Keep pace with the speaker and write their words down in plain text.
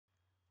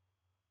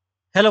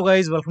Hello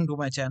guys, welcome to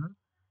my channel.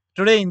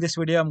 Today in this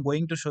video I'm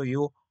going to show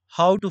you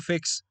how to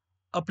fix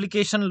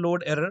application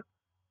load error,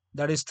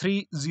 that is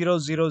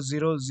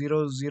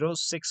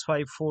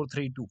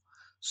 30000065432.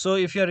 So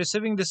if you are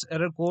receiving this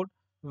error code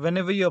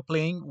whenever you are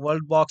playing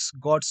WorldBox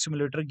God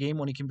Simulator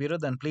game on your computer,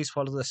 then please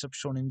follow the steps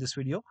shown in this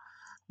video.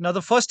 Now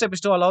the first step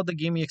is to allow the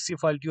game exe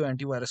file to your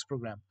antivirus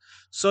program.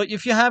 So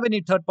if you have any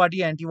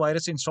third-party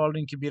antivirus installed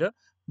in computer,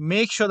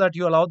 make sure that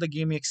you allow the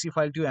game exe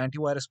file to your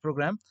antivirus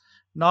program.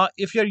 Now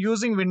if you're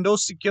using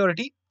Windows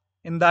security,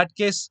 in that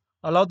case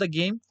allow the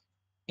game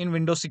in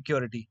Windows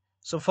security.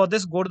 So for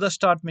this, go to the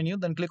start menu,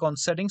 then click on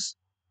settings.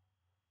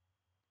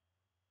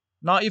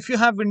 Now if you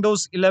have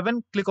Windows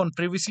 11, click on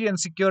privacy and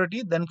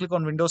security, then click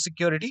on Windows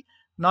security.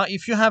 Now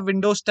if you have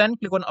Windows 10,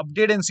 click on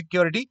update and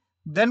security,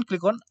 then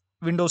click on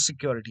Windows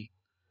security.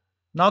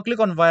 Now click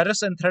on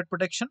virus and threat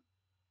protection.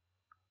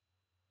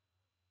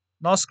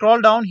 Now scroll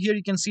down here,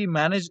 you can see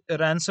manage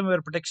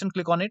ransomware protection,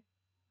 click on it.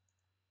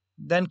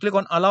 Then click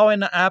on allow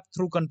an app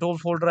through control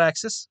folder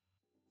access.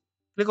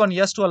 Click on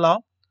yes to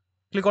allow.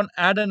 Click on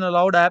add an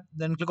allowed app,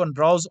 then click on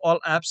browse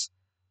all apps.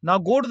 Now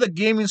go to the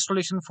game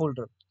installation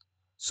folder.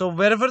 So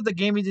wherever the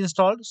game is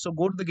installed, so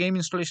go to the game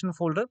installation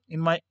folder.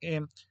 In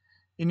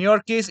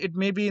your case, it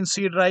may be in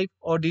C drive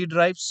or D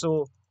drive.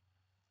 So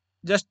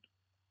just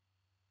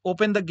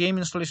open the game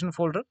installation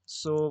folder.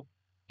 So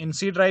in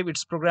C drive,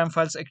 it's program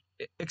files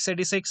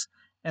x86,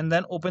 and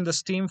then open the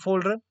Steam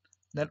folder,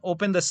 then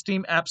open the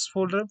Steam apps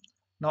folder.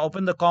 Now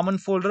open the common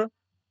folder.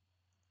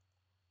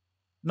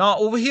 Now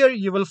over here,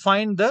 you will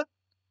find the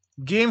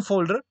game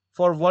folder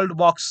for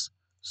WorldBox.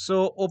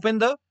 So open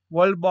the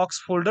WorldBox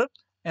folder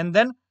and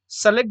then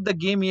select the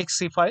game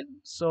exe file.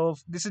 So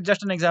this is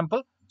just an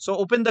example. So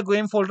open the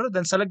game folder,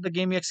 then select the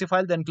game exe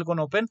file, then click on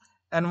open.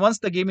 And once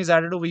the game is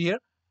added over here,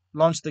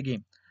 launch the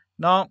game.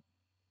 Now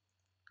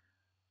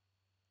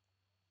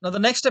the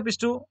next step is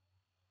to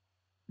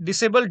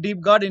disable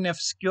DeepGuard in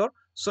F-Secure.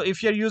 So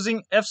if you're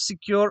using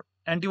F-Secure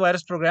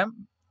antivirus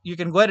program, you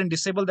can go ahead and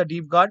disable the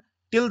DeepGuard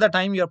till the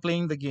time you're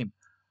playing the game.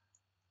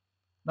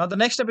 Now the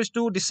next step is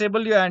to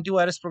disable your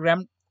antivirus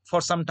program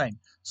for some time.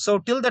 So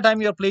till the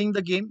time you're playing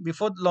the game,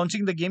 before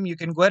launching the game, you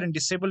can go ahead and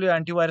disable your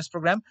antivirus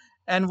program.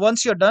 And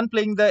once you're done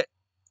playing the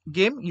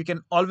game, you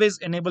can always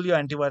enable your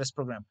antivirus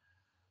program.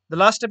 The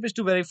last step is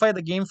to verify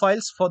the game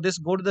files. For this,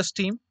 go to the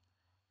Steam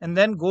and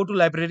then go to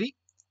library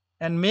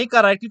and make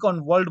a right click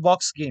on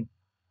WorldBox game.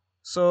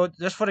 So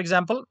just for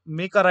example,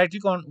 make a right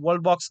click on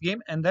WorldBox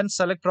game and then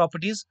select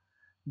properties.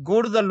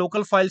 Go to the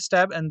local files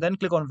tab and then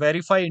click on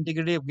verify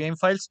integrity of game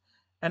files.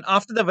 And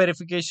after the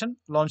verification,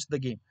 launch the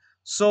game.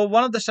 So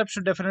one of the steps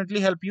should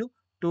definitely help you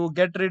to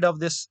get rid of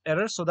this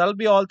error. So that'll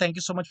be all. Thank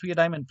you so much for your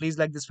time, and please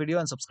like this video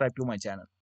and subscribe to my channel.